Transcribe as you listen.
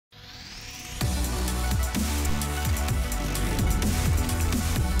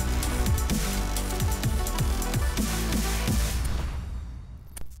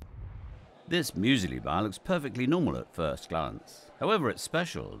This muesli bar looks perfectly normal at first glance. However, it's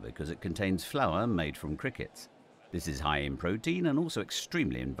special because it contains flour made from crickets. This is high in protein and also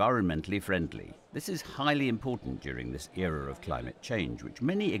extremely environmentally friendly. This is highly important during this era of climate change, which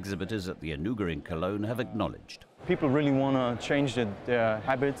many exhibitors at the Anuga in Cologne have acknowledged. People really want to change their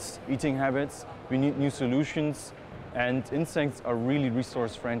habits, eating habits. We need new solutions, and insects are really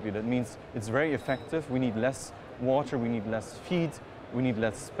resource friendly. That means it's very effective. We need less water, we need less feed, we need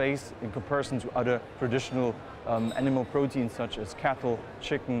less space in comparison to other traditional animal proteins such as cattle,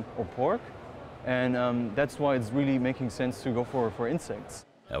 chicken or pork. And that's why it's really making sense to go for insects.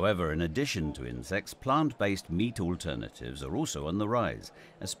 However, in addition to insects, plant-based meat alternatives are also on the rise,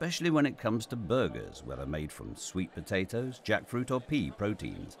 especially when it comes to burgers, whether made from sweet potatoes, jackfruit or pea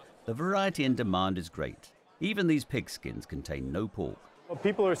proteins. The variety and demand is great. Even these pig skins contain no pork. Well,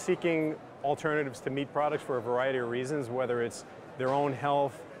 people are seeking alternatives to meat products for a variety of reasons, whether it's their own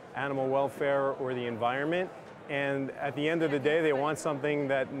health, animal welfare, or the environment. And at the end of the day, they want something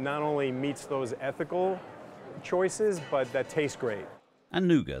that not only meets those ethical choices, but that tastes great.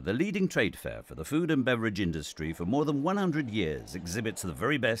 Anuga, the leading trade fair for the food and beverage industry for more than 100 years, exhibits the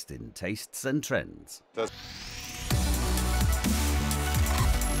very best in tastes and trends.